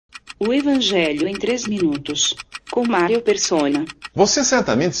O Evangelho em 3 minutos, com Mário Persona. Você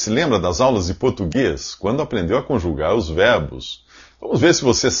certamente se lembra das aulas de português, quando aprendeu a conjugar os verbos. Vamos ver se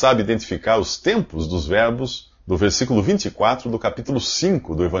você sabe identificar os tempos dos verbos do versículo 24 do capítulo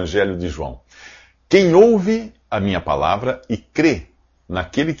 5 do Evangelho de João. Quem ouve a minha palavra e crê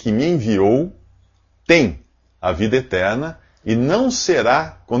naquele que me enviou, tem a vida eterna e não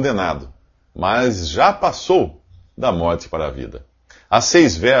será condenado, mas já passou da morte para a vida. Há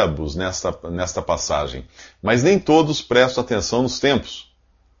 6 verbos nesta passagem, mas nem todos prestam atenção nos tempos.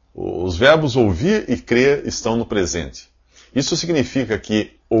 Os verbos ouvir e crer estão no presente. Isso significa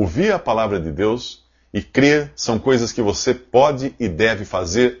que ouvir a palavra de Deus e crer são coisas que você pode e deve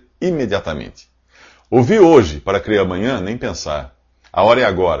fazer imediatamente. Ouvir hoje para crer amanhã, nem pensar. A hora é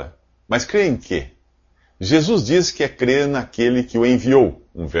agora. Mas crer em quê? Jesus diz que é crer naquele que o enviou,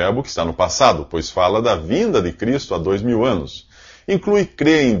 um verbo que está no passado, pois fala da vinda de Cristo há 2000 anos. Inclui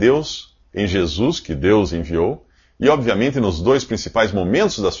crer em Deus, em Jesus, que Deus enviou, e obviamente nos 2 principais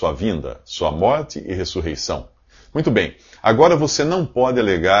momentos da sua vinda, sua morte e ressurreição. Muito bem, agora você não pode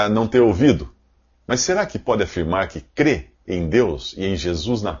alegar não ter ouvido, mas será que pode afirmar que crê em Deus e em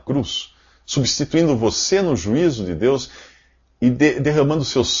Jesus na cruz, substituindo você no juízo de Deus e derramando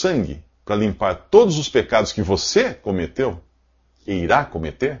seu sangue para limpar todos os pecados que você cometeu e irá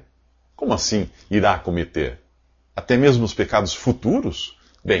cometer? Como assim irá cometer? Até mesmo os pecados futuros?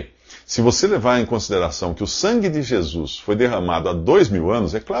 Bem, se você levar em consideração que o sangue de Jesus foi derramado há 2000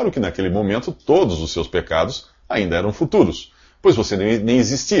 anos, é claro que naquele momento todos os seus pecados ainda eram futuros, pois você nem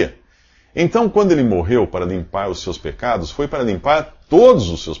existia. Então, quando ele morreu para limpar os seus pecados, foi para limpar todos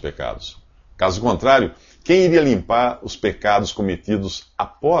os seus pecados. Caso contrário, quem iria limpar os pecados cometidos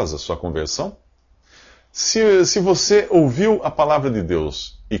após a sua conversão? Se você ouviu a palavra de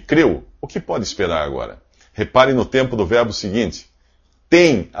Deus e creu, o que pode esperar agora? Repare no tempo do verbo seguinte.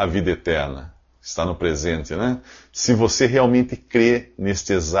 Tem a vida eterna. Está no presente, né? Se você realmente crê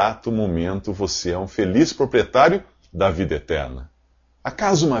neste exato momento, você é um feliz proprietário da vida eterna.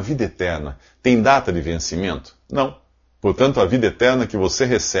 Acaso uma vida eterna tem data de vencimento? Não. Portanto, a vida eterna que você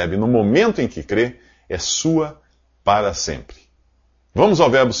recebe no momento em que crê é sua para sempre. Vamos ao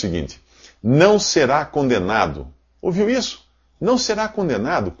verbo seguinte. Não será condenado. Ouviu isso? Não será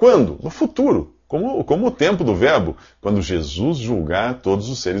condenado. Quando? No futuro. Como o tempo do verbo, quando Jesus julgar todos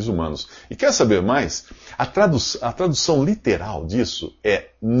os seres humanos. E quer saber mais? A tradução literal disso é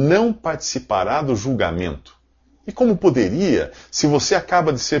não participará do julgamento. E como poderia, se você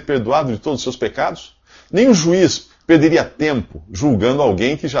acaba de ser perdoado de todos os seus pecados? Nem o juiz perderia tempo julgando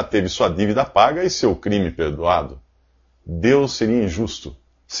alguém que já teve sua dívida paga e seu crime perdoado. Deus seria injusto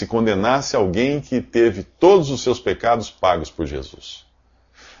se condenasse alguém que teve todos os seus pecados pagos por Jesus.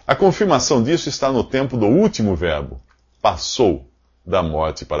 A confirmação disso está no tempo do último verbo. Passou da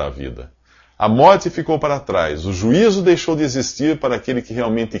morte para a vida. A morte ficou para trás, o juízo deixou de existir para aquele que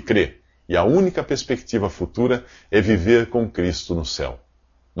realmente crê, e a única perspectiva futura é viver com Cristo no céu.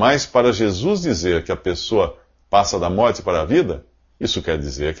 Mas para Jesus dizer que a pessoa passa da morte para a vida, isso quer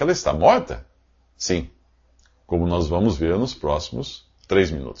dizer que ela está morta? Sim, como nós vamos ver nos próximos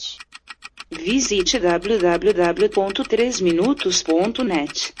 3 minutos. Visite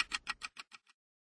www.3minutos.net.